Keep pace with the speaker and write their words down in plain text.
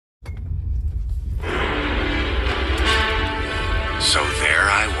So there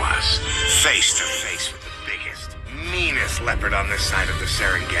I was, face to face with the biggest, meanest leopard on this side of the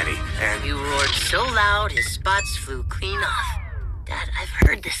Serengeti, and You roared so loud his spots flew clean off. Dad, I've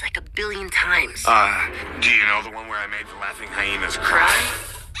heard this like 1,000,000,000 times. do you know the one where I made the laughing hyenas cry?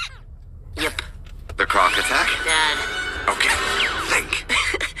 Yep. The croc attack? Dad. Okay, think.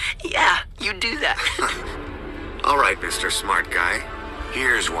 Yeah, you do that. All right, Mr. Smart Guy.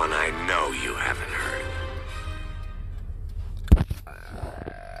 Here's one I know you haven't heard.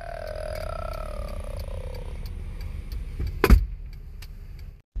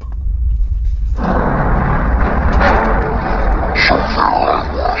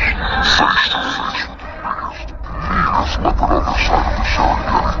 So loud,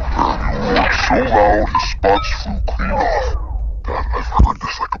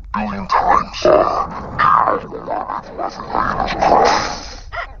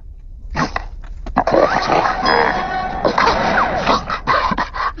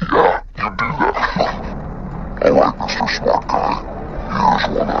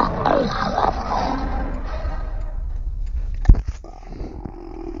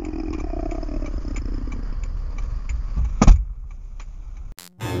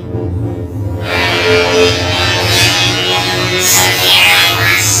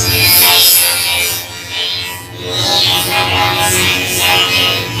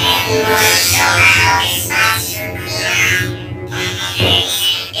 spots flew clean off. Dad, I've heard this like 1,000,000,000 times.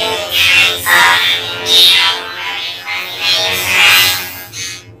 Yep, the croc attack, Dad.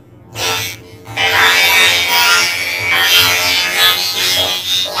 Yeah, you do that. All right, Mr. Smart Guy. Here's one I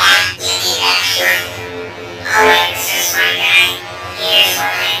know you haven't heard.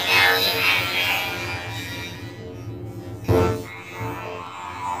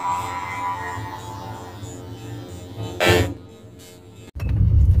 So there I was, face to face with the biggest,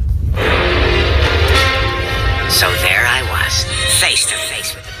 meanest leopard on this side of the Serengeti, and you roared so loud his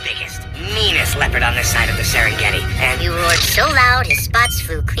spots flew clean off. Dad, I've heard this like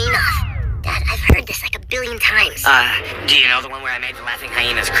 1,000,000,000 times. Do you know the one where I made the laughing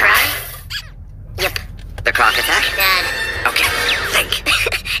hyenas cry? Yep. The croc attack? Dad. Okay, think.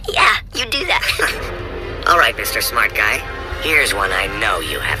 Yeah, you do that. All right, Mr. Smart Guy. Here's one I know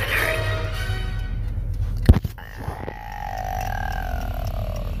you haven't heard.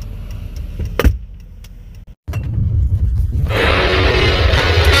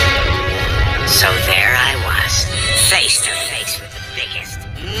 So there I was, face to face with the biggest,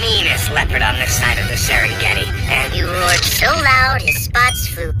 meanest leopard on this side of the Serengeti, and you roared so loud his spots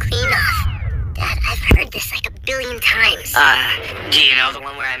flew clean off. Dad, I've heard this like 1,000,000,000 times. Do you know the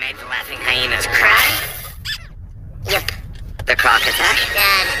one where I made the laughing hyenas cry? Yep. The croc attack?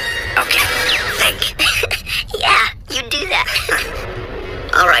 Dad. Okay, think. Yeah, you do that.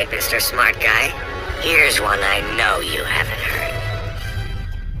 All right, Mr. Smart Guy. Here's one I know you haven't heard.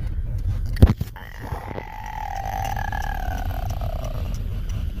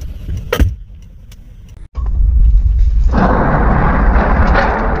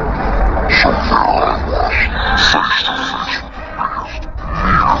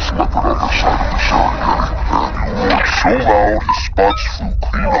 So loud, his spots flew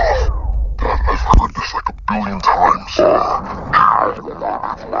clean off. Dad, I've heard this like 1,000,000,000 times.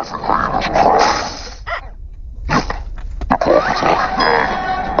 Yep, the croc attack,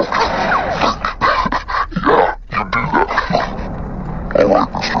 Dad. Yeah, you do that.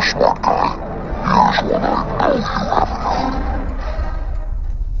 All right,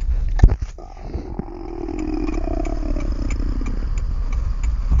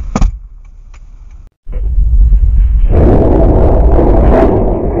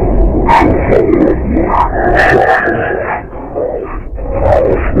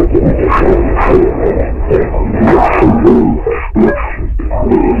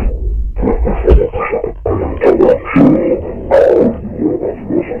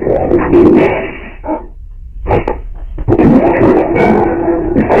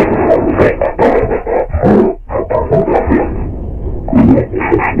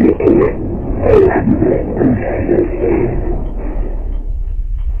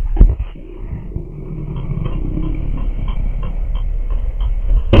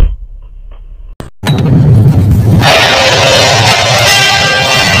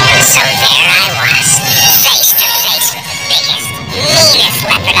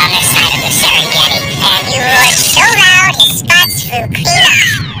 Mr. Smart Guy. Here's one I know you haven't heard.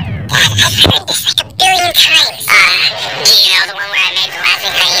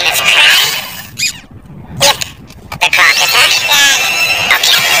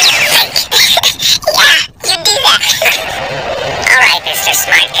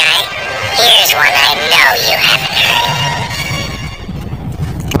 Smart Guy. Here's one I know you have.